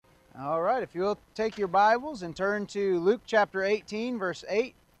All right, if you'll take your Bibles and turn to Luke chapter 18, verse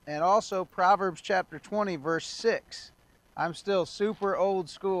 8, and also Proverbs chapter 20, verse 6. I'm still super old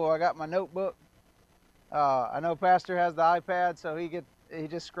school. I got my notebook. I know Pastor has the iPad, so he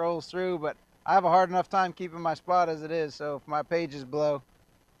just scrolls through, but I have a hard enough time keeping my spot as it is, so if my pages blow,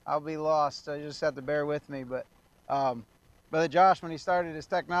 I'll be lost. So you just have to bear with me. But Brother Josh, when he started his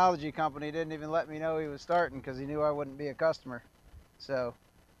technology company, didn't even let me know he was starting because he knew I wouldn't be a customer. So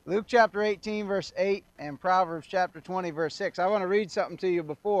Luke chapter 18, verse 8, and Proverbs chapter 20, verse 6. I want to read something to you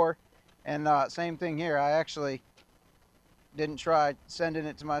before, and same thing here. I actually didn't try sending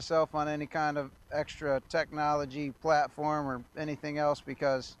it to myself on any kind of extra technology platform or anything else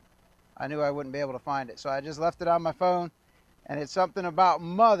because I knew I wouldn't be able to find it. So I just left it on my phone, and it's something about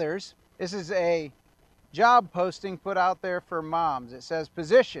mothers. This is a job posting put out there for moms. It says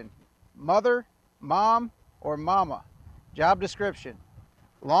position, mother, mom, or mama. Job description.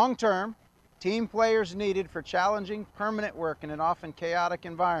 Long-term, team players needed for challenging, permanent work in an often chaotic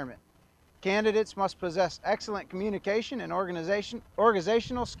environment. Candidates must possess excellent communication and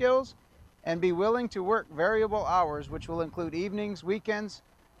organizational skills and be willing to work variable hours, which will include evenings, weekends,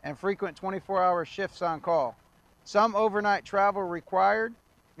 and frequent 24-hour shifts on call. Some overnight travel required,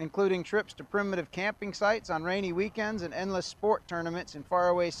 including trips to primitive camping sites on rainy weekends and endless sport tournaments in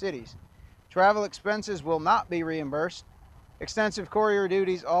faraway cities. Travel expenses will not be reimbursed. Extensive courier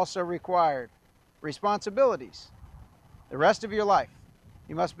duties also required. Responsibilities. The rest of your life.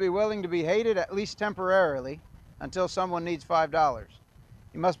 You must be willing to be hated at least temporarily until someone needs $5.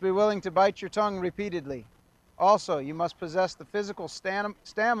 You must be willing to bite your tongue repeatedly. Also, you must possess the physical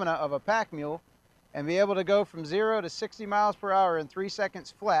stamina of a pack mule and be able to go from 0 to 60 miles per hour in 3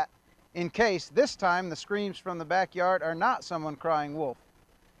 seconds flat in case this time the screams from the backyard are not someone crying wolf.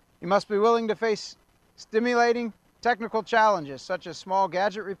 You must be willing to face stimulating technical challenges such as small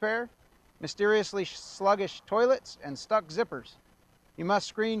gadget repair, mysteriously sluggish toilets, and stuck zippers. You must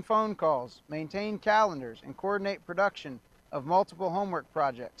screen phone calls, maintain calendars, and coordinate production of multiple homework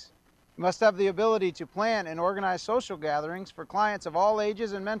projects. You must have the ability to plan and organize social gatherings for clients of all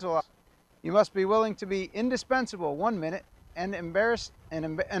ages and mental health. You must be willing to be indispensable 1 minute and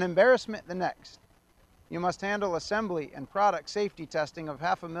an embarrassment the next. You must handle assembly and product safety testing of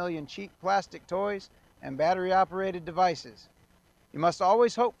 500,000 cheap plastic toys and battery-operated devices. You must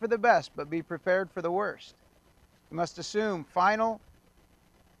always hope for the best, but be prepared for the worst. You must assume final,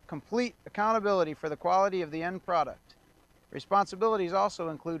 complete accountability for the quality of the end product. Responsibilities also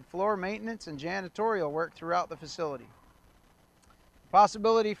include floor maintenance and janitorial work throughout the facility.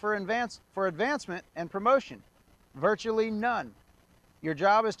 Possibility for advancement and promotion. Virtually none. Your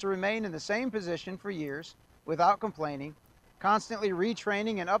job is to remain in the same position for years without complaining, constantly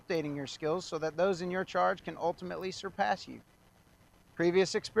retraining and updating your skills so that those in your charge can ultimately surpass you.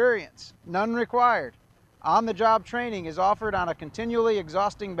 Previous experience, none required. On-the-job training is offered on a continually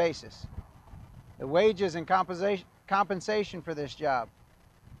exhausting basis. The wages and compensation for this job,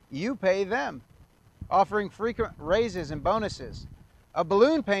 you pay them, offering frequent raises and bonuses. A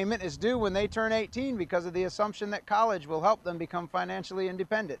balloon payment is due when they turn 18 because of the assumption that college will help them become financially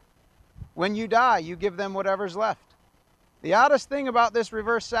independent. When you die, you give them whatever's left. The oddest thing about this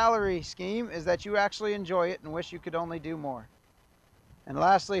reverse salary scheme is that you actually enjoy it and wish you could only do more. And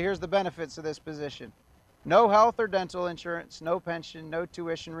lastly, here's the benefits of this position. No health or dental insurance, no pension, no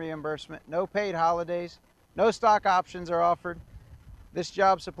tuition reimbursement, no paid holidays, no stock options are offered. This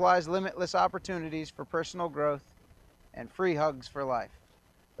job supplies limitless opportunities for personal growth and free hugs for life.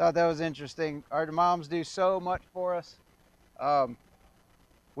 Thought that was interesting. Our moms do so much for us.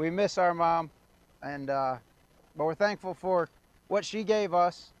 We miss our mom, but we're thankful for what she gave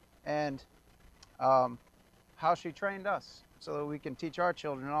us and how she trained us so that we can teach our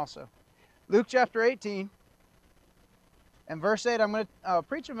children also. Luke chapter 18 and verse 8, I'm going to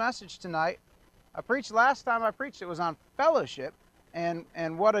preach a message tonight. Last time I preached, it was on fellowship and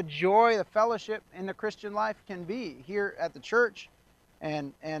what a joy the fellowship in the Christian life can be here at the church.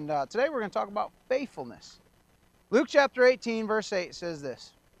 And today we're going to talk about faithfulness. Luke chapter 18, verse 8 says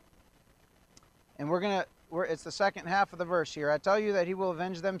this. And it's the second half of the verse here. I tell you that he will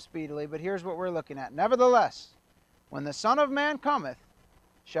avenge them speedily, but here's what we're looking at. Nevertheless, when the Son of Man cometh,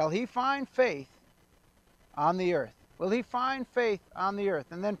 shall he find faith on the earth? Will he find faith on the earth?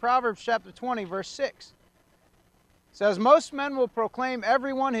 And then Proverbs chapter 20, verse 6 says, most men will proclaim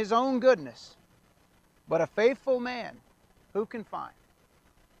everyone his own goodness, but a faithful man who can find?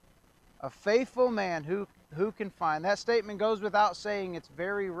 A faithful man who can find? That statement goes without saying. It's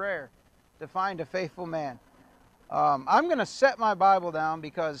very rare to find a faithful man. I'm going to set my Bible down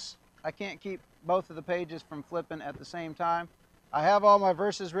because I can't keep both of the pages from flipping at the same time. I have all my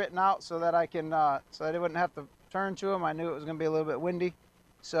verses written out so that I can, so that I wouldn't have to turn to them. I knew it was going to be a little bit windy.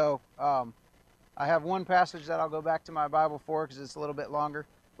 So I have one passage that I'll go back to my Bible for because it's a little bit longer.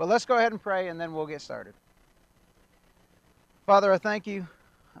 But let's go ahead and pray and then we'll get started. Father, I thank you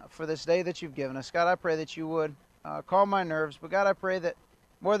for this day that you've given us. God, I pray that you would calm my nerves. But God, I pray that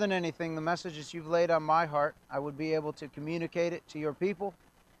more than anything, the messages you've laid on my heart, I would be able to communicate it to your people.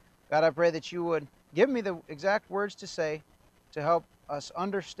 God, I pray that you would give me the exact words to say to help us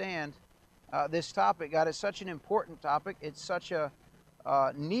understand this topic. God, it's such an important topic. It's such a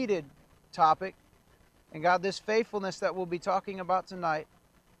needed topic. And God, this faithfulness that we'll be talking about tonight,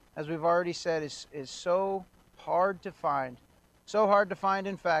 as we've already said, is so hard to find. So hard to find,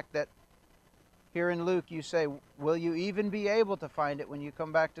 in fact, that here in Luke you say, will you even be able to find it when you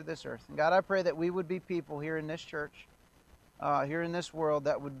come back to this earth? And God, I pray that we would be people here in this church, here in this world,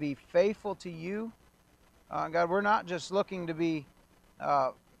 that would be faithful to you. God, we're not just looking to be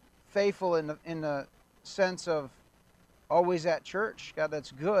faithful in the sense of always at church. God,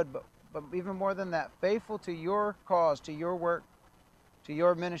 that's good, but even more than that, faithful to your cause, to your work, to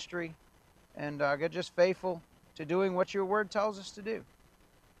your ministry, and God, just faithful to doing what your word tells us to do.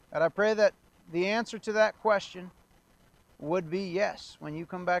 God, I pray that the answer to that question would be yes. When you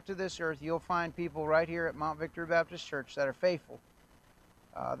come back to this earth, you'll find people right here at Mount Victory Baptist Church that are faithful,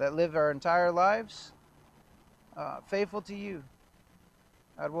 that live our entire lives faithful to you.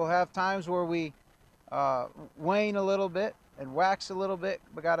 God, we'll have times where we wane a little bit and wax a little bit,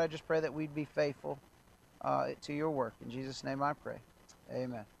 but God, I just pray that we'd be faithful to your work. In Jesus' name I pray.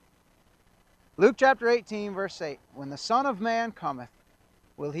 Amen. Luke chapter 18, verse 8. When the Son of Man cometh,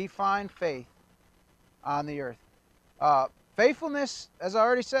 will he find faith on the earth? Faithfulness, as I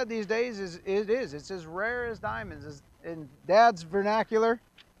already said, these days it's as rare as diamonds. In Dad's vernacular,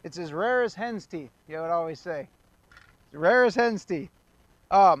 it's as rare as hen's teeth. You would always say, it's rare as hen's teeth.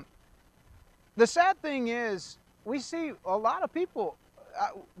 The sad thing is, we see a lot of people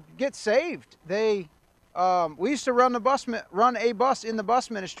get saved. We used to run a bus in the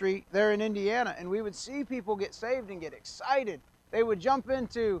bus ministry there in Indiana, and we would see people get saved and get excited. They would jump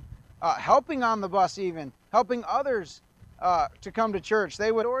into helping on the bus, even helping others to come to church.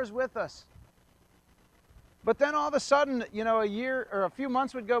 They would doors with us. But then all of a sudden, a year or a few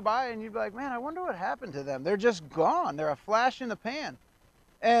months would go by, and you'd be like, man, I wonder what happened to them. They're just gone. They're a flash in the pan.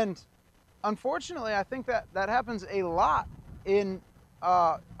 And unfortunately, I think that happens a lot in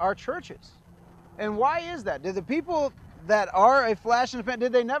our churches. And why is that? Did the people that are a flash in the pan,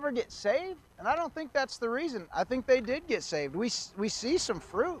 did they never get saved? And I don't think that's the reason. I think they did get saved. We see some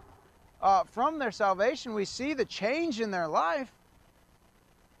fruit from their salvation. We see the change in their life.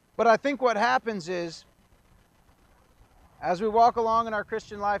 But I think what happens is, as we walk along in our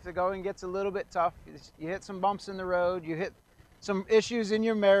Christian life, the going gets a little bit tough. You hit some bumps in the road. You hit some issues in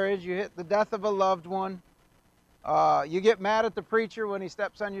your marriage. You hit the death of a loved one. You get mad at the preacher when he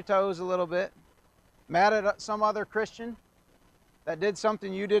steps on your toes a little bit. Mad at some other Christian that did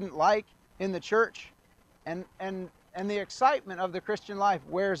something you didn't like in the church. And the excitement of the Christian life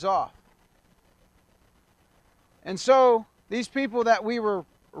wears off. And so these people that we were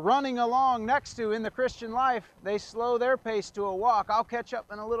running along next to in the Christian life, they slow their pace to a walk. I'll catch up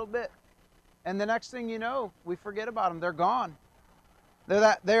in a little bit. And the next thing you know, we forget about them. They're gone.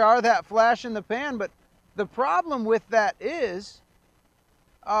 They are that flash in the pan. But the problem with that is,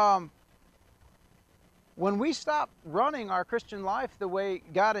 when we stop running our Christian life the way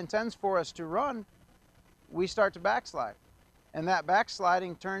God intends for us to run, we start to backslide. And that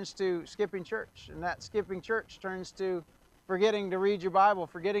backsliding turns to skipping church. And that skipping church turns to forgetting to read your Bible,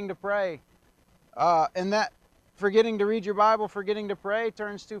 forgetting to pray. And that forgetting to read your Bible, forgetting to pray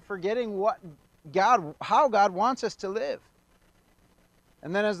turns to forgetting how God wants us to live.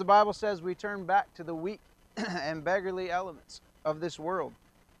 And then, as the Bible says, we turn back to the weak and beggarly elements of this world.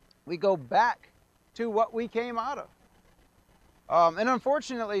 We go back to what we came out of. And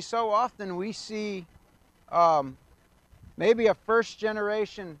unfortunately, so often we see maybe a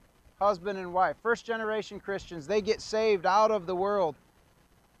first-generation husband and wife, first-generation Christians. They get saved out of the world.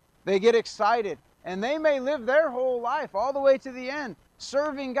 They get excited. And they may live their whole life all the way to the end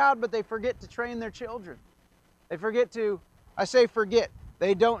serving God, but they forget to train their children. They forget to, I say forget,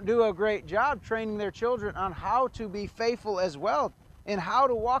 they don't do a great job training their children on how to be faithful as well and how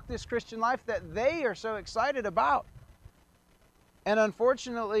to walk this Christian life that they are so excited about. And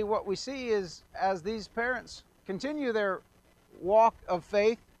unfortunately, what we see is, as these parents continue their walk of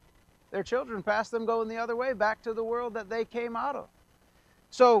faith, their children pass them going the other way, back to the world that they came out of.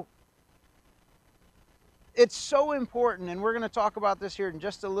 So it's so important, and we're going to talk about this here in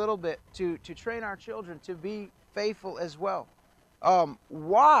just a little bit, to train our children to be faithful as well.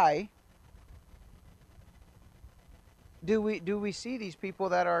 Why do we see these people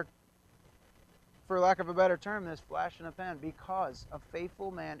that are, for lack of a better term, this flash in a pan? Because a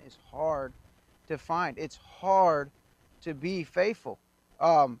faithful man is hard to find. It's hard to be faithful.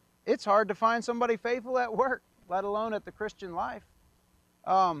 It's hard to find somebody faithful at work, let alone at the Christian life.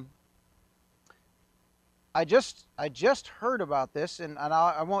 I just heard about this, and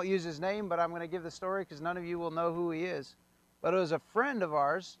I won't use his name, but I'm going to give the story because none of you will know who he is. But it was a friend of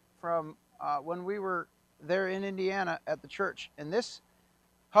ours from when we were there in Indiana at the church. And this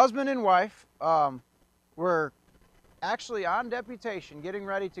husband and wife were actually on deputation, getting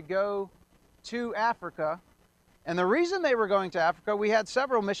ready to go to Africa. And the reason they were going to Africa, we had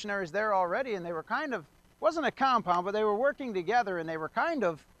several missionaries there already, and they were kind of, wasn't a compound, but they were working together, and they were kind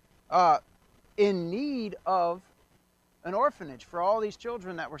of in need of an orphanage for all these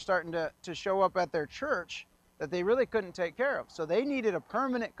children that were starting to show up at their church that they really couldn't take care of. So they needed a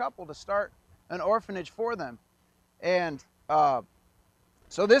permanent couple to start an orphanage for them. And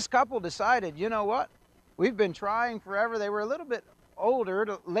so this couple decided, you know what? We've been trying forever. They were a little bit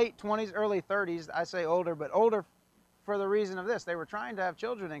older, late 20s, early 30s. I say older, but older for the reason of this. They were trying to have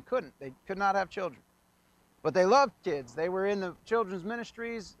children and couldn't. They could not have children. But they loved kids. They were in the children's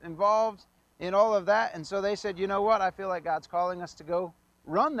ministries, involved in all of that. And so they said, you know what? I feel like God's calling us to go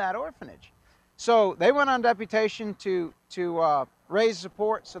run that orphanage. So they went on deputation to raise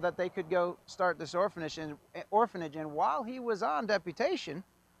support so that they could go start this orphanage. And while he was on deputation,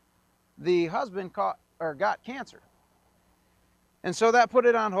 the husband got cancer. And so that put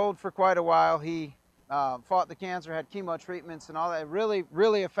it on hold for quite a while. He fought the cancer, had chemo treatments and all that. It really,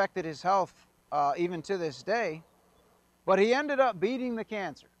 really affected his health even to this day. But he ended up beating the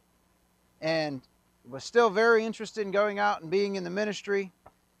cancer and was still very interested in going out and being in the ministry.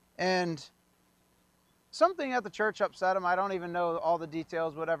 And something at the church upset him. I don't even know all the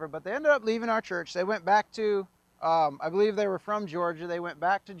details, whatever, but they ended up leaving our church. They went back to, I believe they were from Georgia. They went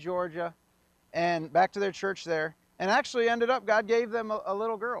back to Georgia and back to their church there. And actually ended up, God gave them a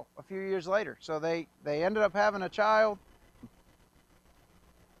little girl a few years later. So they ended up having a child.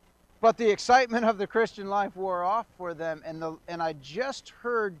 But the excitement of the Christian life wore off for them. And I just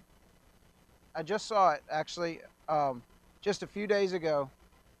saw it actually just a few days ago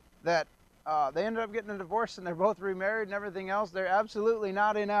that they ended up getting a divorce and they're both remarried and everything else. They're absolutely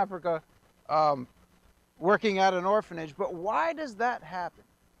not in Africa working at an orphanage. But why does that happen?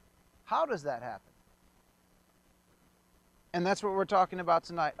 How does that happen? And that's what we're talking about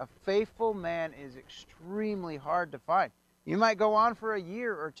tonight. A faithful man is extremely hard to find. You might go on for a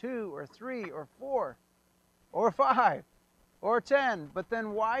year or 2 or 3 or 4 or 5 or 10, but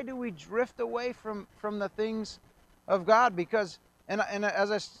then why do we drift away from the things of God? Because, and as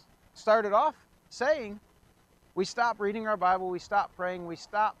I started off saying, we stop reading our Bible, we stop praying, we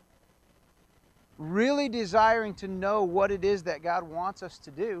stop really desiring to know what it is that God wants us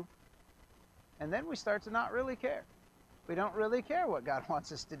to do, and then we start to not really care. We don't really care what God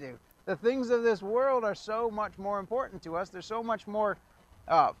wants us to do. The things of this world are so much more important to us. They're so much more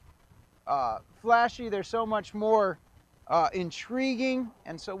flashy. They're so much more intriguing.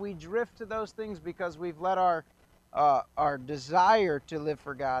 And so we drift to those things because we've let our desire to live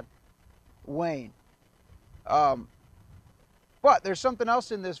for God wane. But there's something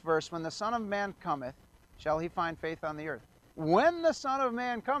else in this verse. When the Son of Man cometh, shall he find faith on the earth? When the Son of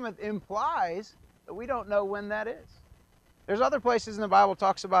Man cometh implies that we don't know when that is. There's other places in the Bible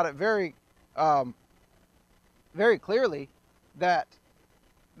talks about it very, very clearly that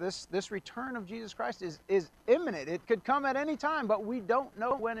this return of Jesus Christ is imminent. It could come at any time, but we don't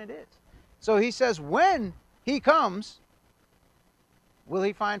know when it is. So he says, when he comes, will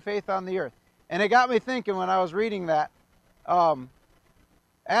he find faith on the earth? And it got me thinking when I was reading that.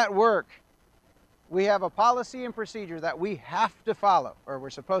 At work, we have a policy and procedure that we have to follow, or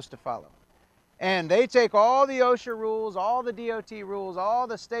we're supposed to follow. And they take all the OSHA rules, all the DOT rules, all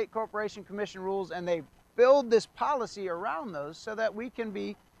the State Corporation Commission rules, and they build this policy around those so that we can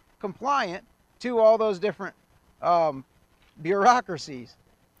be compliant to all those different bureaucracies.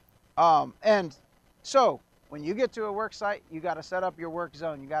 And so when you get to a work site, you got to set up your work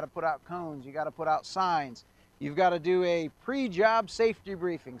zone. You got to put out cones. You got to put out signs. You've got to do a pre-job safety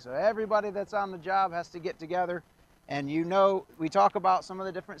briefing. So everybody that's on the job has to get together. And you know, we talk about some of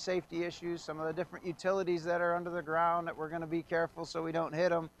the different safety issues, some of the different utilities that are under the ground that we're going to be careful so we don't hit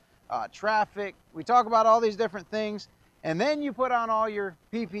them, traffic. We talk about all these different things. And then you put on all your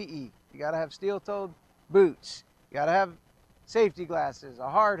PPE. You got to have steel-toed boots. You got to have safety glasses, a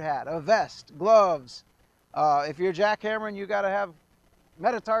hard hat, a vest, gloves. If you're jackhammering, you got to have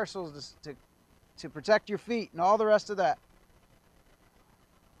metatarsals to protect your feet and all the rest of that.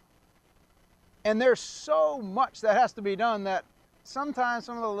 And there's so much that has to be done that sometimes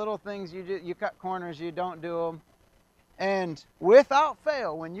some of the little things you cut corners, you don't do them. And without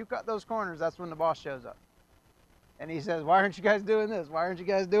fail, when you cut those corners, that's when the boss shows up. And he says, why aren't you guys doing this? Why aren't you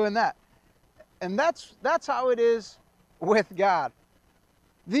guys doing that? And that's how it is with God.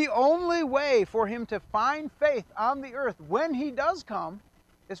 The only way for him to find faith on the earth when he does come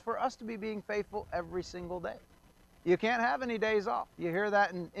is for us to be being faithful every single day. You can't have any days off. You hear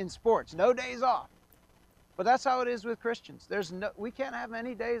that in sports, no days off. But that's how it is with Christians. We can't have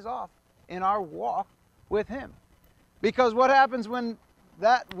any days off in our walk with him. Because what happens when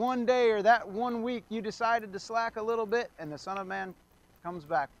that one day or that 1 week you decided to slack a little bit and the Son of Man comes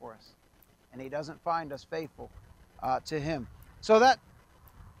back for us and he doesn't find us faithful to him. So that's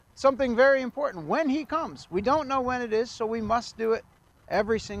something very important. When he comes, we don't know when it is, so we must do it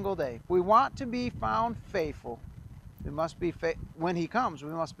every single day. If we want to be found faithful, we must be when he comes, we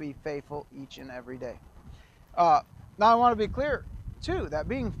must be faithful each and every day. Now I want to be clear too that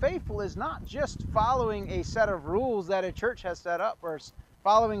being faithful is not just following a set of rules that a church has set up or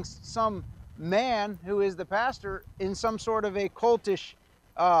following some man who is the pastor in some sort of a cultish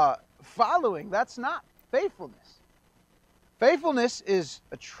following. That's not faithfulness. Faithfulness is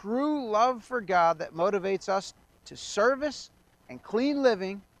a true love for God that motivates us to service and clean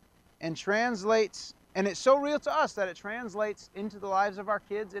living and translates, and it's so real to us that it translates into the lives of our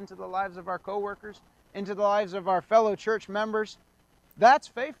kids, into the lives of our coworkers, into the lives of our fellow church members. That's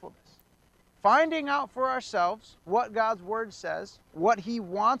faithfulness. Finding out for ourselves what God's Word says, what he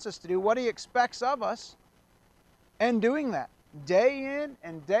wants us to do, what he expects of us, and doing that day in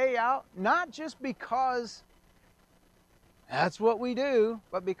and day out, not just because that's what we do,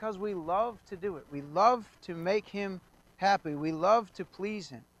 but because we love to do it. We love to make him happy. We love to please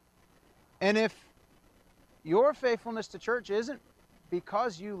him. And if your faithfulness to church isn't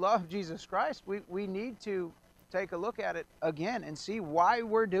because you love Jesus Christ, we need to take a look at it again and see why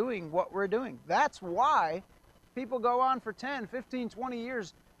we're doing what we're doing. That's why people go on for 10, 15, 20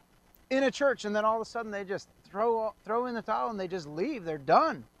 years in a church and then all of a sudden they just throw in the towel and they just leave. They're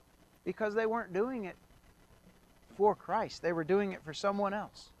done because they weren't doing it for Christ. They were doing it for someone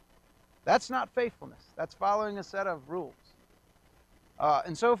else. That's not faithfulness. That's following a set of rules.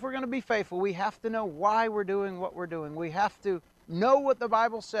 And so if we're going to be faithful, we have to know why we're doing what we're doing. We have to know what the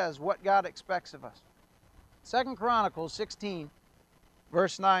Bible says, what God expects of us. 2 Chronicles 16,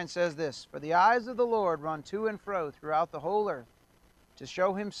 verse 9 says this, "For the eyes of the Lord run to and fro throughout the whole earth, to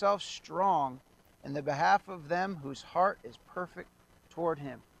show himself strong in the behalf of them whose heart is perfect toward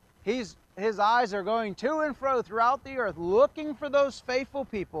him." His eyes are going to and fro throughout the earth, looking for those faithful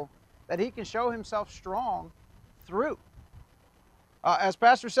people that he can show himself strong through. As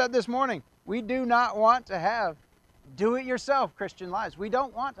Pastor said this morning, we do not want to have do-it-yourself Christian lives. We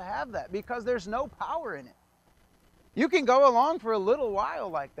don't want to have that because there's no power in it. You can go along for a little while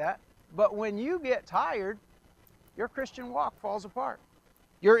like that, but when you get tired, your Christian walk falls apart.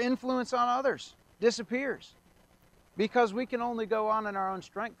 Your influence on others disappears because we can only go on in our own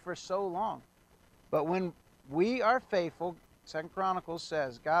strength for so long. But when we are faithful, 2 Chronicles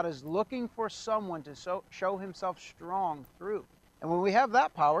says, God is looking for someone to show himself strong through. And when we have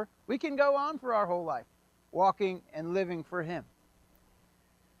that power, we can go on for our whole life, walking and living for him.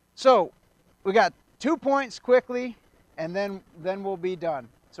 So, we got 2 points quickly, and then we'll be done.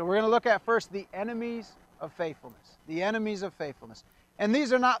 So we're going to look at first the enemies of faithfulness. The enemies of faithfulness. And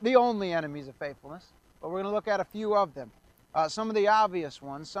these are not the only enemies of faithfulness, but we're going to look at a few of them. Some of the obvious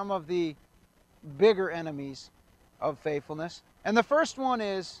ones, some of the bigger enemies of faithfulness. And the first one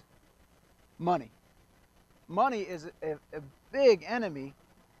is money. Money is a big enemy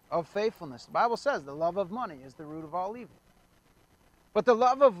of faithfulness. The Bible says the love of money is the root of all evil. But the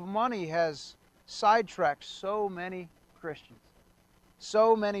love of money has sidetracked so many Christians.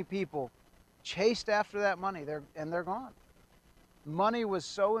 So many people chased after that money, and they're gone. Money was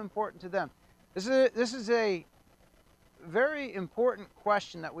so important to them. This is a very important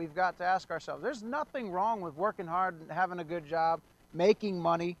question that we've got to ask ourselves. There's nothing wrong with working hard and having a good job, making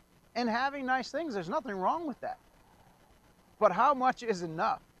money, and having nice things. There's nothing wrong with that. But how much is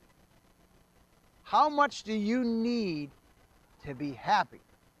enough? How much do you need to be happy?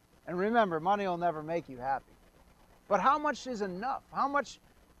 And remember, money will never make you happy. But how much is enough? How much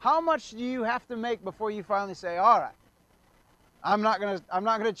do you have to make before you finally say, all right, I'm not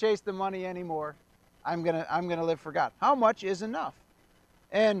gonna chase the money anymore. I'm gonna live for God. How much is enough?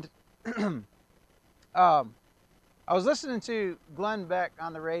 And I was listening to Glenn Beck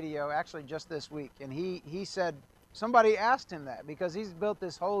on the radio actually just this week, and he said, somebody asked him that because he's built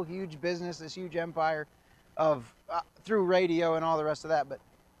this whole huge business, this huge empire of through radio and all the rest of that. But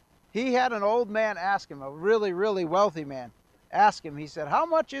He had an old man ask him, a really, really wealthy man, ask him, he said, "How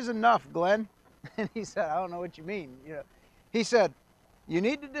much is enough, Glenn?" And he said, "I don't know what you mean." He said, "You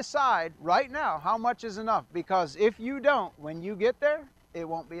need to decide right now how much is enough, because if you don't, when you get there, it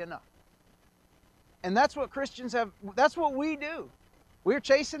won't be enough." And that's what Christians have, that's what we do. We're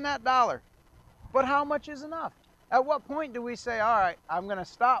chasing that dollar. But how much is enough? At what point do we say, all right, I'm going to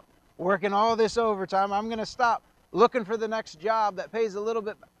stop working all this overtime. I'm going to stop looking for the next job that pays a little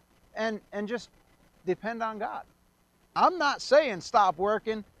bit and just depend on God? I'm not saying stop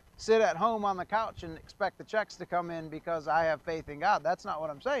working, sit at home on the couch and expect the checks to come in because I have faith in God. That's not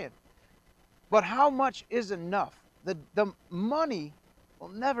what I'm saying. But how much is enough? The money will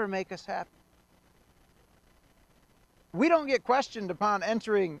never make us happy. We don't get questioned upon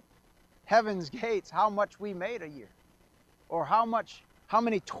entering heaven's gates how much we made a year or how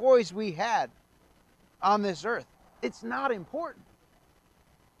many toys we had on this earth. It's not important.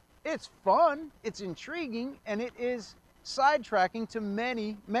 It's fun, it's intriguing, and it is sidetracking to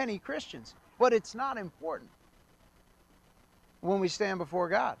many, many Christians. But it's not important when we stand before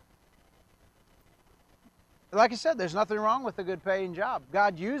God. Like I said, there's nothing wrong with a good paying job.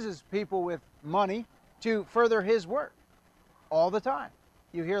 God uses people with money to further His work all the time.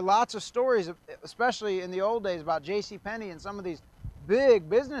 You hear lots of stories, especially in the old days, about J.C. Penney and some of these big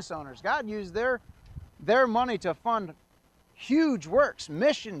business owners. God used their money to fund huge works,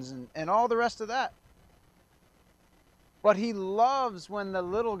 missions, and all the rest of that. But He loves when the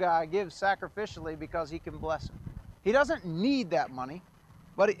little guy gives sacrificially because He can bless him. He doesn't need that money,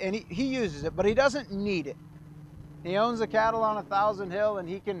 and he uses it, but He doesn't need it. He owns the cattle on 1,000 hill, and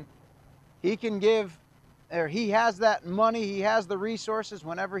he can give, or he has that money, he has the resources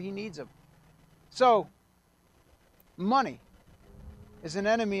whenever he needs them. So, money is an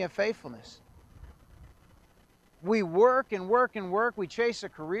enemy of faithfulness. We work and work and work, we chase a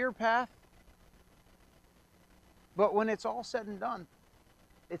career path, but when it's all said and done,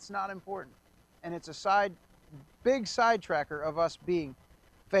 it's not important. And it's a big sidetracker of us being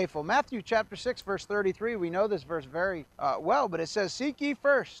faithful. Matthew chapter 6, verse 33, we know this verse very well, but it says, "Seek ye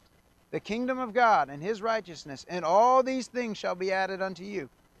first the kingdom of God and His righteousness, and all these things shall be added unto you."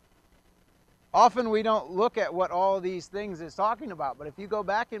 Often we don't look at what all these things is talking about, but if you go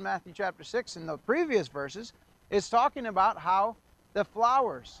back in Matthew chapter 6 in the previous verses, it's talking about how the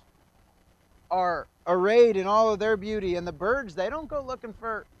flowers are arrayed in all of their beauty, and the birds, they don't go looking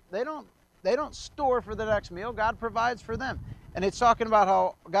for, they don't store for the next meal. God provides for them. And it's talking about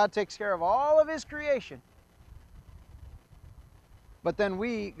how God takes care of all of His creation. But then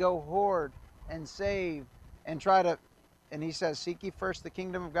we go hoard and save and try to, and He says, "Seek ye first the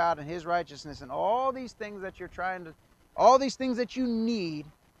kingdom of God and His righteousness, and all these things that you're all these things that you need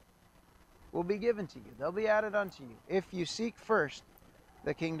will be given to you. They'll be added unto you if you seek first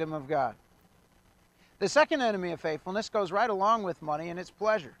the kingdom of God." The second enemy of faithfulness goes right along with money, and it's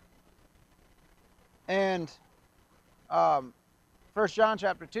pleasure. And 1 John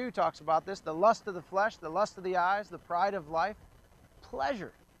chapter 2 talks about this: the lust of the flesh, the lust of the eyes, the pride of life,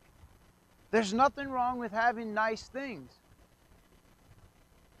 pleasure. There's nothing wrong with having nice things.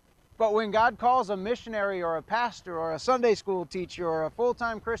 But when God calls a missionary or a pastor or a Sunday school teacher or a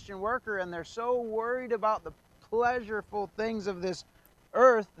full-time Christian worker, and they're so worried about the pleasureful things of this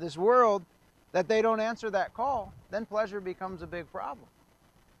earth, this world, that they don't answer that call, then pleasure becomes a big problem.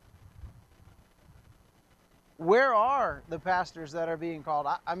 Where are the pastors that are being called?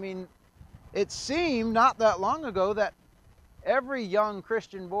 I mean, it seemed not that long ago that every young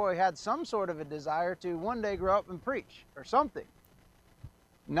Christian boy had some sort of a desire to one day grow up and preach or something.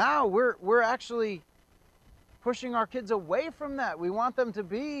 Now we're actually pushing our kids away from that. We want them to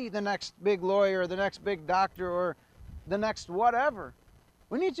be the next big lawyer, or the next big doctor, or the next whatever.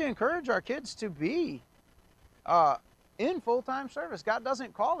 We need to encourage our kids to be in full-time service. God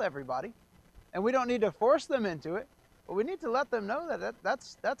doesn't call everybody, and we don't need to force them into it, but we need to let them know that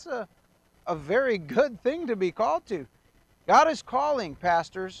that's a very good thing to be called to. God is calling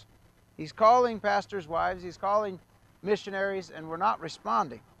pastors. He's calling pastors' wives. He's calling missionaries, and we're not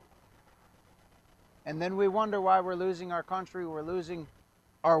responding. And then we wonder why we're losing our country, we're losing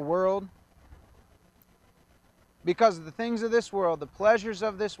our world. Because of the things of this world, the pleasures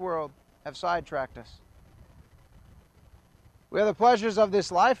of this world have sidetracked us. We have the pleasures of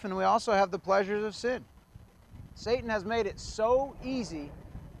this life, and we also have the pleasures of sin. Satan has made it so easy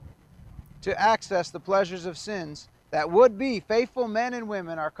to access the pleasures of sins that would-be faithful men and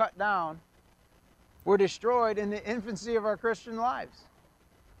women are cut down, were destroyed in the infancy of our Christian lives.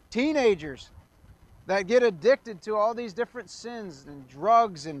 Teenagers that get addicted to all these different sins and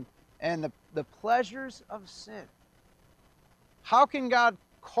drugs and the pleasures of sin. How can God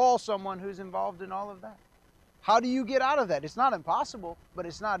call someone who's involved in all of that? How do you get out of that? It's not impossible, but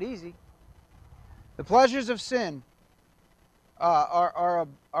it's not easy. The pleasures of sin are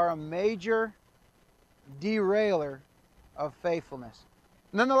a major derailer of faithfulness.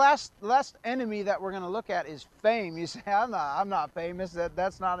 And then the last enemy that we're going to look at is fame. You say, I'm not famous.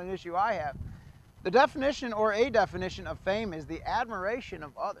 That's not an issue I have. The definition, or a definition, of fame is the admiration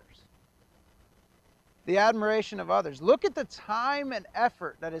of others. The admiration of others. Look at the time and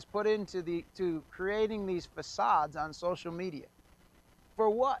effort that is put into creating these facades on social media. For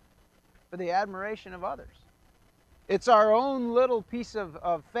what? For the admiration of others. It's our own little piece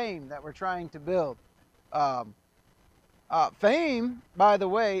of fame that we're trying to build. Fame, by the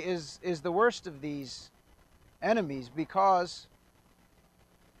way, is the worst of these enemies, because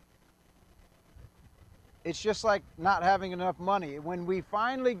it's just like not having enough money. When we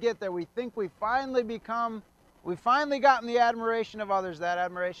finally get there, we think we've finally gotten the admiration of others. That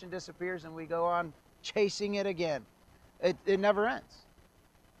admiration disappears and we go on chasing it again. It never ends.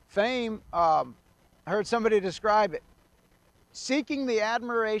 Fame, I heard somebody describe it. Seeking the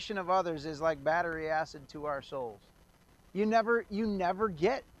admiration of others is like battery acid to our souls. You never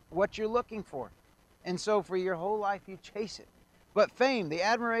get what you're looking for. And so for your whole life you chase it. But fame, the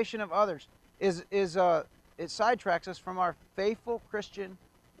admiration of others, it sidetracks us from our faithful Christian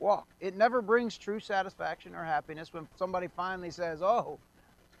walk. It never brings true satisfaction or happiness when somebody finally says, "Oh,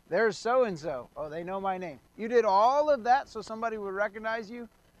 there's so-and-so. Oh, they know my name." You did all of that so somebody would recognize you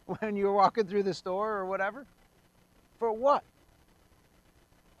when you were walking through the store or whatever. For what?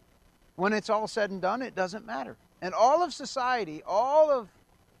 When it's all said and done, it doesn't matter. And all of society, all of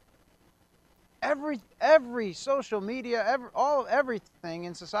every social media, everything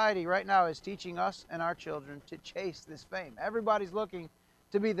in society right now is teaching us and our children to chase this fame. Everybody's looking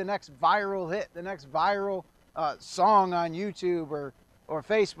to be the next viral hit, the next viral song on YouTube or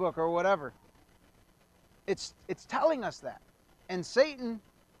Facebook or whatever. It's telling us that. And Satan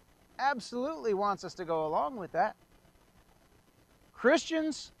absolutely wants us to go along with that.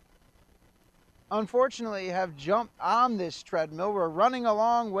 Christians, unfortunately, have jumped on this treadmill. We're running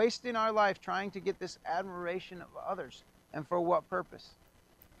along, wasting our life trying to get this admiration of others. And for what purpose?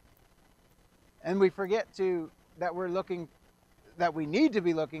 And we forget that we need to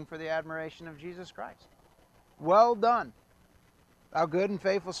be looking for the admiration of Jesus Christ. Well done, thou good and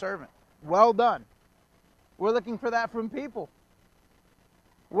faithful servant. Well done. We're looking for that from people.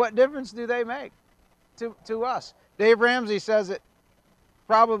 What difference do they make to us? Dave Ramsey says it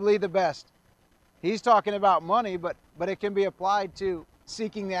probably the best. He's talking about money, but it can be applied to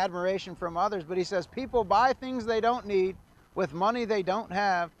seeking the admiration from others. But he says people buy things they don't need with money they don't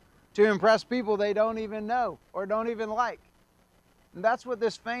have to impress people they don't even know or don't even like. And that's what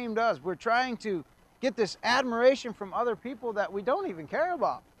this fame does. We're trying to get this admiration from other people that we don't even care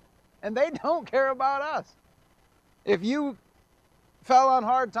about. And they don't care about us. If you fell on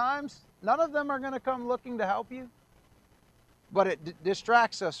hard times, none of them are going to come looking to help you. But it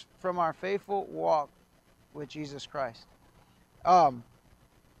distracts us from our faithful walk with Jesus Christ. And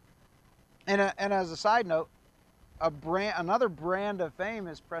as a side note, another brand of fame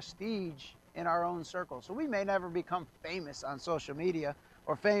is prestige in our own circle. So we may never become famous on social media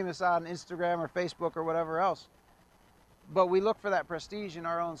or famous on Instagram or Facebook or whatever else. But we look for that prestige in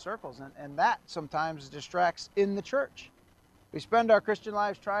our own circles, and that sometimes distracts in the church. We spend our Christian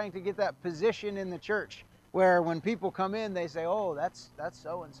lives trying to get that position in the church, where when people come in, they say, "Oh, that's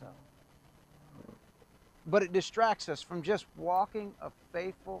so-and-so." But it distracts us from just walking a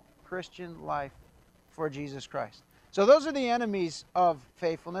faithful Christian life for Jesus Christ. So those are the enemies of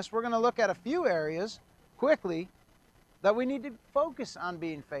faithfulness. We're going to look at a few areas quickly that we need to focus on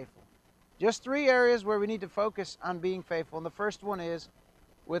being faithful. Just 3 areas where we need to focus on being faithful. And the first one is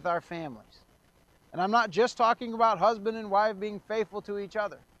with our families. And I'm not just talking about husband and wife being faithful to each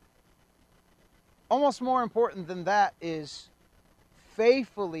other. Almost more important than that is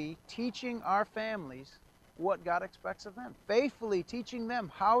faithfully teaching our families what God expects of them. Faithfully teaching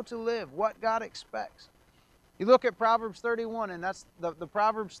them how to live, what God expects. You look at Proverbs 31, and that's the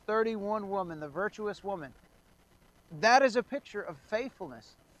Proverbs 31 woman, the virtuous woman. That is a picture of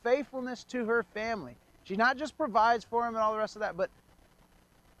faithfulness. Faithfulness to her family. She not just provides for them and all the rest of that, but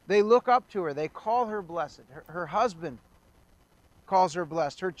they look up to her. They call her blessed. Her husband calls her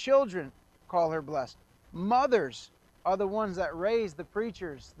blessed. Her children call her blessed. Mothers are the ones that raise the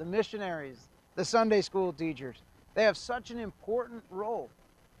preachers, the missionaries, the Sunday school teachers. They have such an important role.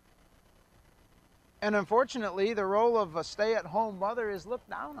 And unfortunately, the role of a stay-at-home mother is looked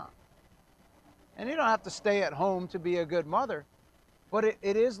down on. And you don't have to stay at home to be a good mother, but it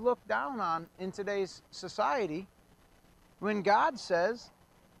is looked down on in today's society when God says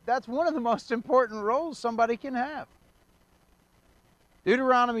that's one of the most important roles somebody can have.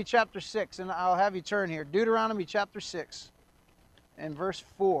 Deuteronomy chapter 6, and I'll have you turn here. Deuteronomy chapter 6 and verse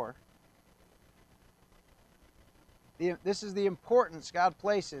 4. This is the importance God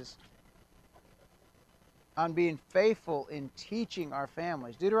places on being faithful in teaching our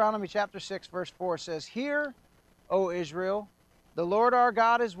families. Deuteronomy chapter 6 verse 4 says, "Hear, O Israel, the Lord our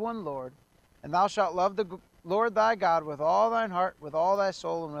God is one Lord, and thou shalt love the Lord thy God with all thine heart, with all thy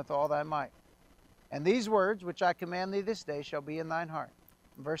soul, and with all thy might. And these words which I command thee this day shall be in thine heart."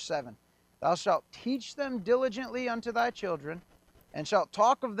 Verse 7, "Thou shalt teach them diligently unto thy children, and shalt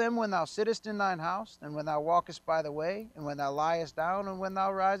talk of them when thou sittest in thine house, and when thou walkest by the way, and when thou liest down, and when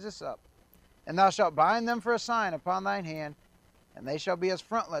thou risest up. And thou shalt bind them for a sign upon thine hand, and they shall be as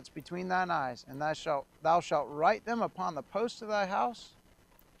frontlets between thine eyes. And thou shalt write them upon the posts of thy house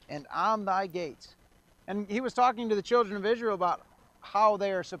and on thy gates." And he was talking to the children of Israel about how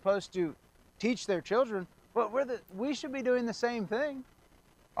they are supposed to teach their children, but we should be doing the same thing.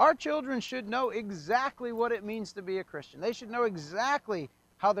 Our children should know exactly what it means to be a Christian. They should know exactly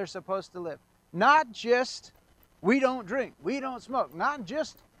how they're supposed to live. Not just, we don't drink, we don't smoke. Not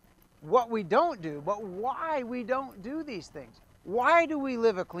just what we don't do, but why we don't do these things. Why do we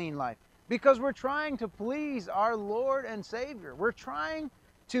live a clean life? Because we're trying to please our Lord and Savior. We're trying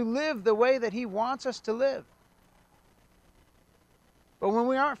to live the way that He wants us to live. But when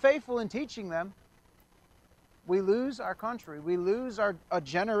we aren't faithful in teaching them, we lose our country. We lose a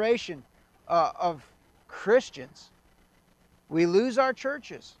generation of Christians. We lose our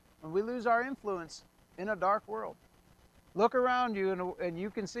churches, and we lose our influence in a dark world. Look around you, and you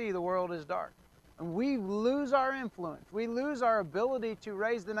can see the world is dark. And we lose our influence. We lose our ability to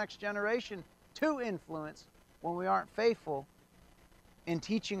raise the next generation to influence when we aren't faithful in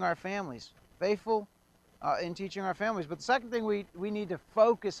teaching our families. Faithful in teaching our families. But the second thing we need to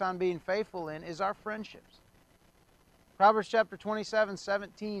focus on being faithful in is our friendships. Proverbs chapter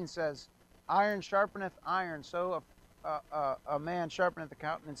 27:17 says, "Iron sharpeneth iron, so a man sharpeneth the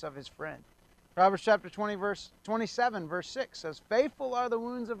countenance of his friend." Proverbs chapter 27 verse 6 says, "Faithful are the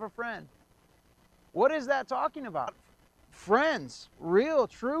wounds of a friend." What is that talking about? Friends, real,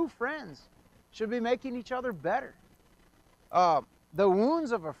 true friends, should be making each other better. The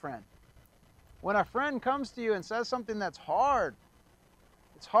wounds of a friend. When a friend comes to you and says something that's hard,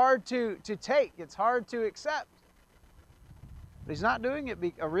 it's hard to take, it's hard to accept. But he's not doing it,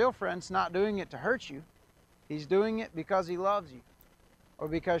 a real friend's not doing it to hurt you. He's doing it because he loves you, or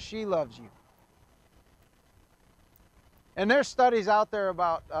because she loves you. And there's studies out there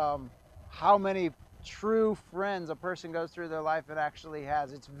about how many true friends a person goes through their life and actually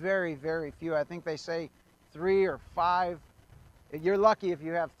has. It's very, very few. I think they say 3 or 5. You're lucky if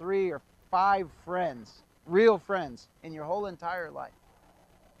you have 3 or 5 friends, real friends, in your whole entire life.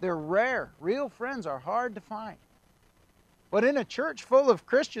 They're rare. Real friends are hard to find. But in a church full of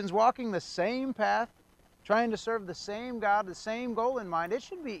Christians walking the same path, trying to serve the same God, the same goal in mind, it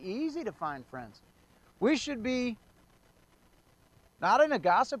should be easy to find friends. We should be, not in a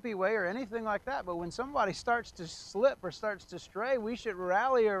gossipy way or anything like that, but when somebody starts to slip or starts to stray, we should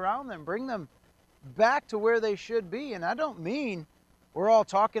rally around them, bring them back to where they should be. And I don't mean we're all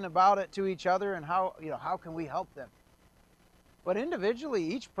talking about it to each other and how can we help them. But individually,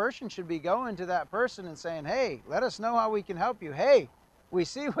 each person should be going to that person and saying, "Hey, let us know how we can help you. Hey, we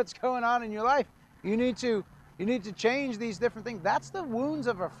see what's going on in your life. You need to change these different things." That's the wounds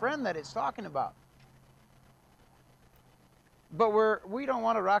of a friend that it's talking about. But we don't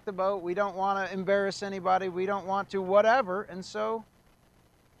want to rock the boat. We don't want to embarrass anybody. We don't want to whatever. And so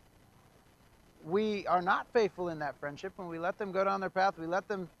we are not faithful in that friendship, and we let them go down their path. We let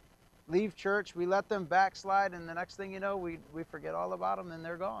them leave church. We let them backslide, and the next thing you know, we forget all about them, and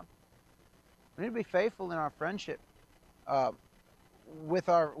they're gone. We need to be faithful in our friendship with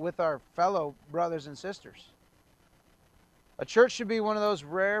our fellow brothers and sisters. A church should be one of those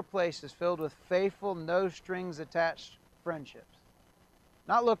rare places filled with faithful, no strings attached friendships.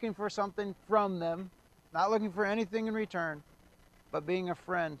 Not looking for something from them, not looking for anything in return, but being a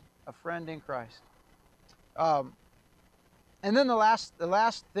friend in Christ. And then the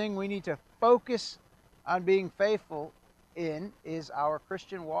last thing we need to focus on being faithful in is our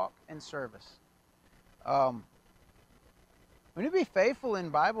Christian walk and service. We need to be faithful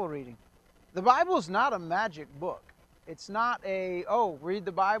in Bible reading. The Bible is not a magic book. It's not read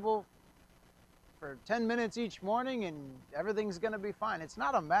the Bible for 10 minutes each morning and everything's going to be fine. It's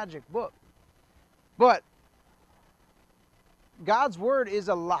not a magic book. But God's Word is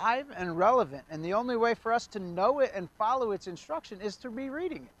alive and relevant, and the only way for us to know it and follow its instruction is to be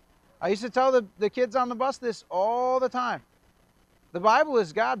reading it. I used to tell the kids on the bus this all the time. The Bible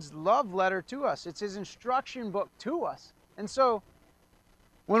is God's love letter to us. It's His instruction book to us. And so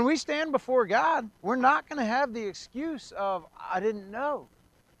when we stand before God, we're not going to have the excuse of, I didn't know.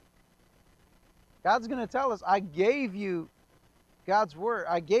 God's going to tell us, I gave you God's word.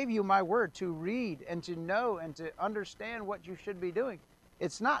 I gave you my word to read and to know and to understand what you should be doing.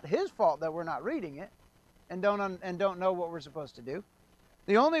 It's not His fault that we're not reading it and don't know what we're supposed to do.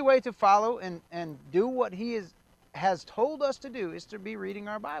 The only way to follow and do what He has told us to do is to be reading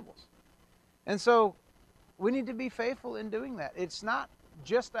our Bibles. And so we need to be faithful in doing that. It's not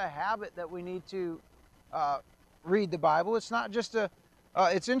just a habit that we need to read the Bible. It's not just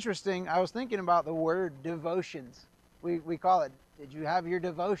it's interesting. I was thinking about the word devotions. We call it, did you have your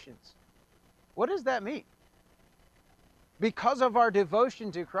devotions? What does that mean? Because of our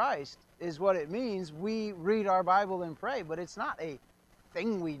devotion to Christ is what it means. We read our Bible and pray, but it's not a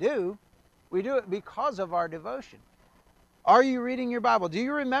thing we do. We do it because of our devotion. Are you reading your Bible? Do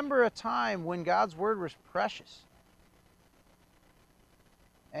you remember a time when God's word was precious?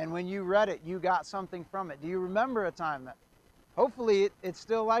 And when you read it, you got something from it. Do you remember a time that, hopefully it's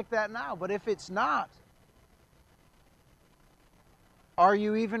still like that now, but if it's not, are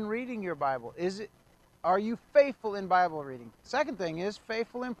you even reading your Bible? Are you faithful in Bible reading? Second thing is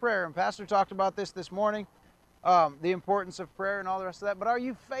faithful in prayer. And Pastor talked about this morning, the importance of prayer and all the rest of that. But are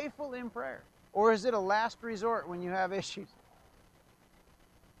you faithful in prayer? Or is it a last resort when you have issues?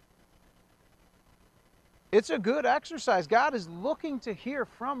 It's a good exercise. God is looking to hear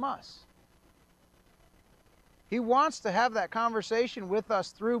from us. He wants to have that conversation with us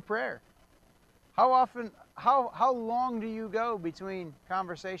through prayer. How often, how long do you go between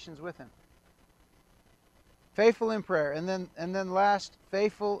conversations with Him? Faithful in prayer. And then last,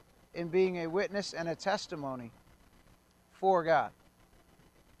 faithful in being a witness and a testimony for God.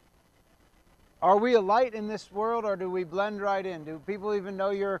 Are we a light in this world, or do we blend right in? Do people even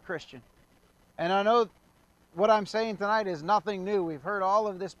know you're a Christian? And I know what I'm saying tonight is nothing new. We've heard all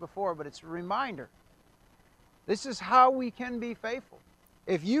of this before, but it's a reminder. This is how we can be faithful.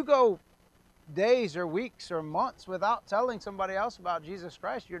 If you go days or weeks or months without telling somebody else about Jesus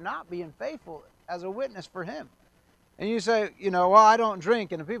Christ, you're not being faithful as a witness for Him. And you say, well, I don't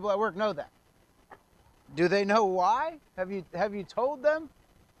drink, and the people at work know that. Do they know why? Have you told them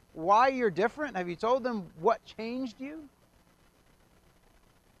why you're different? Have you told them what changed you?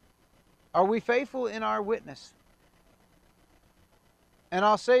 Are we faithful in our witness? And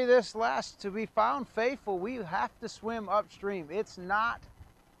I'll say this last, to be found faithful, we have to swim upstream. It's not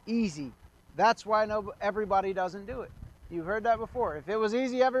easy. That's why everybody doesn't do it. You've heard that before. If it was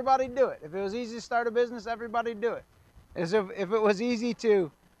easy, everybody'd do it. If it was easy to start a business, everybody'd do it. As if it was easy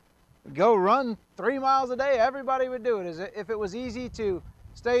to go run 3 miles a day, everybody would do it. As if it was easy to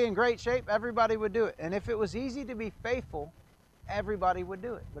stay in great shape, everybody would do it. And if it was easy to be faithful, everybody would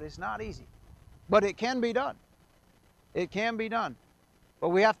do it. But it's not easy. But it can be done. It can be done. But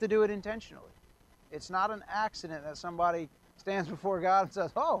we have to do it intentionally. It's not an accident that somebody stands before God and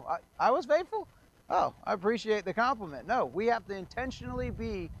says, oh, I was faithful? Oh, I appreciate the compliment. No, we have to intentionally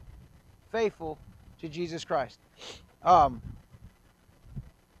be faithful to Jesus Christ. I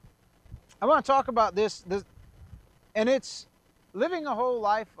want to talk about this, and it's living a whole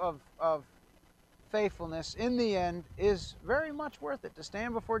life of faithfulness in the end is very much worth it, to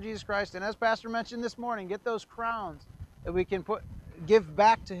stand before Jesus Christ, and as Pastor mentioned this morning, get those crowns that we can give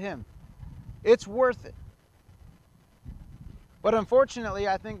back to Him. It's worth it. But unfortunately,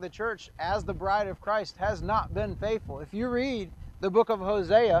 I think the church, as the bride of Christ, has not been faithful. If you read the book of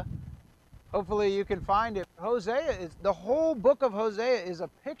Hosea, hopefully you can find it. The whole book of Hosea is a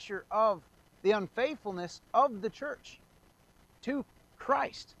picture of the unfaithfulness of the church to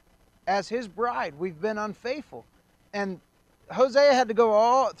Christ. As His bride, we've been unfaithful. And Hosea had to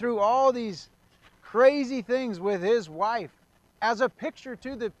go through all these crazy things with his wife as a picture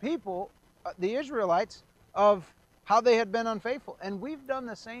to the people, the Israelites, of how they had been unfaithful. And we've done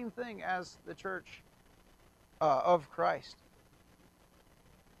the same thing as the church of Christ.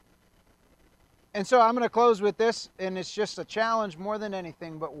 And so I'm going to close with this, and it's just a challenge more than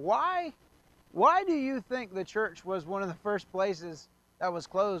anything. But why do you think the church was one of the first places that was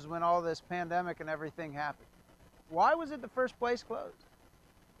closed when all this pandemic and everything happened? Why was it the first place closed?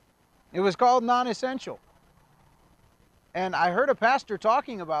 It was called non-essential. And I heard a pastor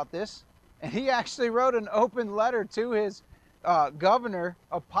talking about this, and he actually wrote an open letter to his governor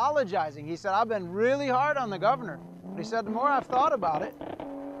apologizing. He said, I've been really hard on the governor. But he said, the more I've thought about it,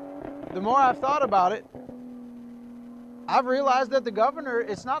 I've realized that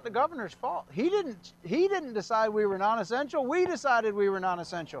it's not the governor's fault. He didn't decide we were non-essential. We decided we were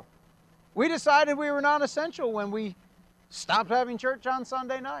non-essential. We decided we were non-essential when we stopped having church on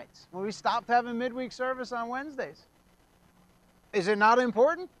Sunday nights, when we stopped having midweek service on Wednesdays. Is it not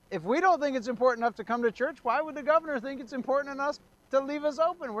important? If we don't think it's important enough to come to church, why would the governor think it's important enough to leave us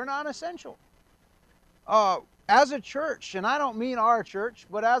open? We're non-essential. As a church, and I don't mean our church,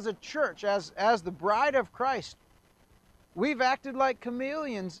 but as a church, as the bride of Christ, we've acted like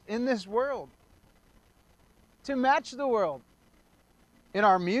chameleons in this world to match the world. In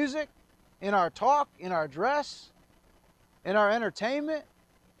our music, in our talk, in our dress, in our entertainment,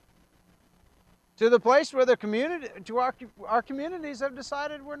 to the place where the community, to our communities have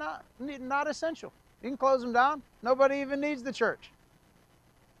decided we're not essential. You can close them down. Nobody even needs the church.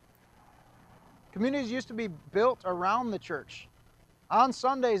 Communities used to be built around the church. On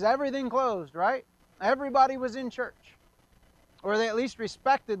Sundays, everything closed, right? Everybody was in church. Or they at least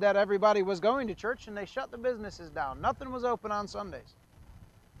respected that everybody was going to church, and they shut the businesses down. Nothing was open on Sundays.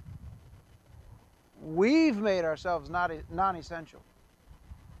 We've made ourselves non-essential.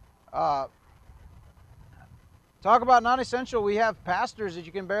 Talk about non-essential. We have pastors that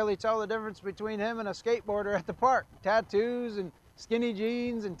you can barely tell the difference between him and a skateboarder at the park. Tattoos and skinny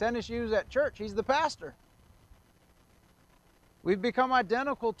jeans and tennis shoes at church. He's the pastor. We've become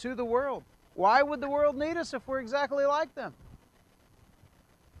identical to the world. Why would the world need us if we're exactly like them?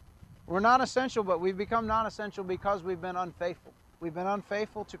 We're non-essential, but we've become non-essential because we've been unfaithful. We've been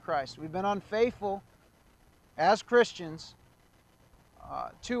unfaithful to Christ. We've been unfaithful as Christians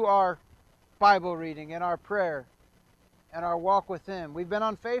to our Bible reading and our prayer and our walk with Him. We've been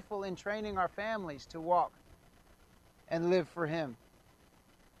unfaithful in training our families to walk and live for Him.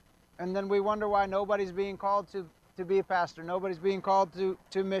 And then we wonder why nobody's being called to be a pastor. Nobody's being called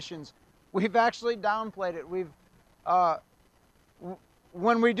to missions. We've actually downplayed it.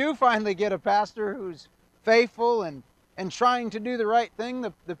 When we do finally get a pastor who's faithful and trying to do the right thing,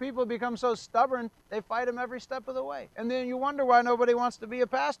 the people become so stubborn, they fight him every step of the way. And then you wonder why nobody wants to be a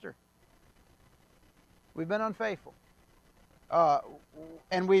pastor. We've been unfaithful.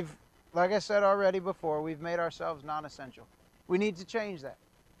 And we've, like I said already before, we've made ourselves non-essential. We need to change that.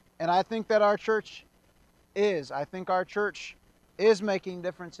 And I think that our church is. I think our church is making a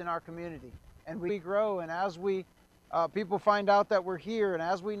difference in our community. And we grow, and as people find out that we're here, and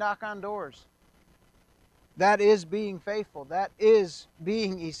as we knock on doors, that is being faithful. That is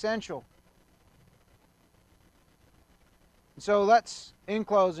being essential. So in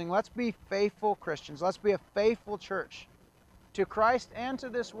closing, let's be faithful Christians. Let's be a faithful church to Christ and to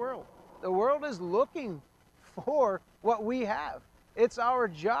this world. The world is looking for what we have. It's our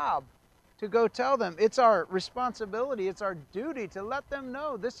job to go tell them. It's our responsibility. It's our duty to let them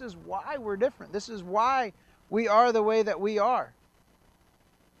know this is why we're different. This is why we are the way that we are.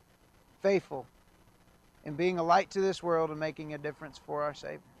 Faithful in being a light to this world and making a difference for our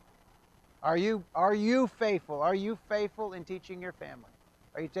Savior. Are you faithful? Are you faithful in teaching your family?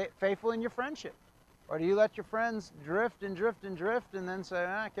 Are you faithful in your friendship? Or do you let your friends drift and drift and drift and then say,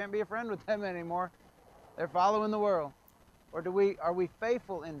 I can't be a friend with them anymore. They're following the world. Or are we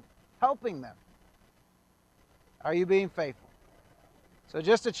faithful in helping them? Are you being faithful? So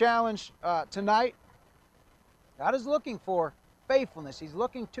just a challenge tonight. God is looking for faithfulness. He's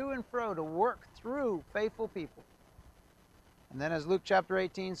looking to and fro to work through faithful people. And then as Luke chapter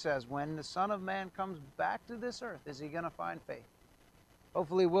 18 says, when the Son of Man comes back to this earth, is He going to find faith?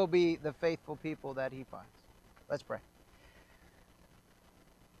 Hopefully we'll be the faithful people that He finds. Let's pray.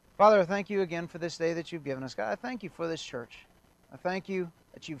 Father, I thank You again for this day that You've given us. God, I thank You for this church. I thank You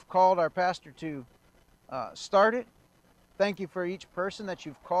that You've called our pastor to start it. Thank You for each person that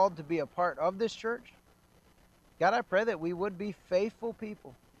You've called to be a part of this church. God, I pray that we would be faithful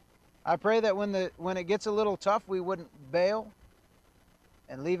people. I pray that when it gets a little tough, we wouldn't bail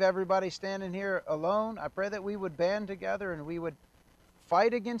and leave everybody standing here alone. I pray that we would band together and we would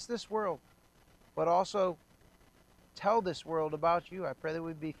fight against this world, but also tell this world about You. I pray that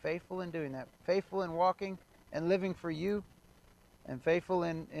we'd be faithful in doing that, faithful in walking and living for You, and faithful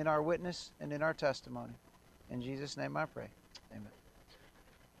in our witness and in our testimony. In Jesus' name I pray. Amen.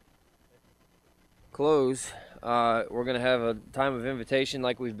 Close. We're going to have a time of invitation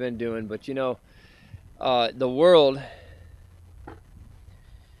like we've been doing, but the world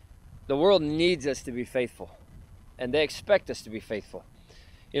needs us to be faithful, and they expect us to be faithful.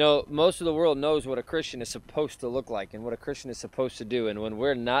 Most of the world knows what a Christian is supposed to look like and what a Christian is supposed to do, and when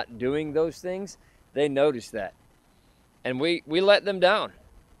we're not doing those things, they notice that, and we let them down,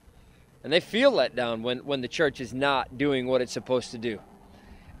 and they feel let down when the church is not doing what it's supposed to do.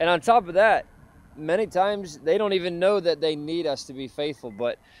 And on top of that, many times they don't even know that they need us to be faithful,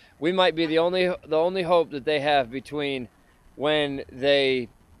 but we might be the only hope that they have between when they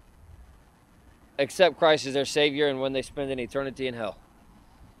accept Christ as their Savior and when they spend an eternity in hell.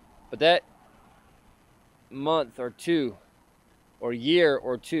 But that month or two or year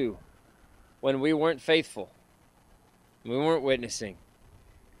or two when we weren't faithful, we weren't witnessing,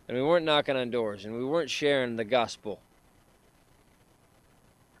 and we weren't knocking on doors, and we weren't sharing the gospel,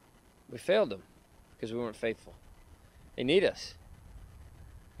 we failed them because we weren't faithful. They need us.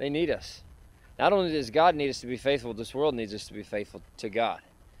 They need us. Not only does God need us to be faithful, this world needs us to be faithful to God.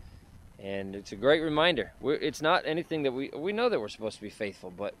 And it's a great reminder. It's not anything that we know that we're supposed to be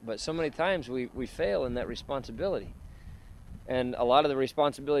faithful, but so many times we fail in that responsibility. And a lot of the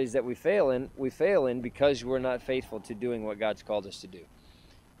responsibilities that we fail in because we're not faithful to doing what God's called us to do.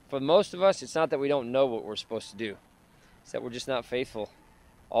 For most of us, it's not that we don't know what we're supposed to do. It's that we're just not faithful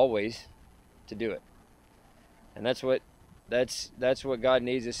always to do it. And that's what God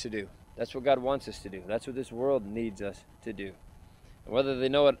needs us to do. That's what God wants us to do. That's what this world needs us to do. And whether they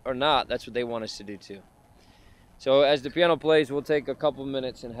know it or not, that's what they want us to do too. So as the piano plays, we'll take a couple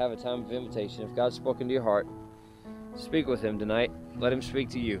minutes and have a time of invitation. If God's spoken to your heart, speak with Him tonight. Let Him speak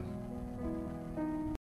to you.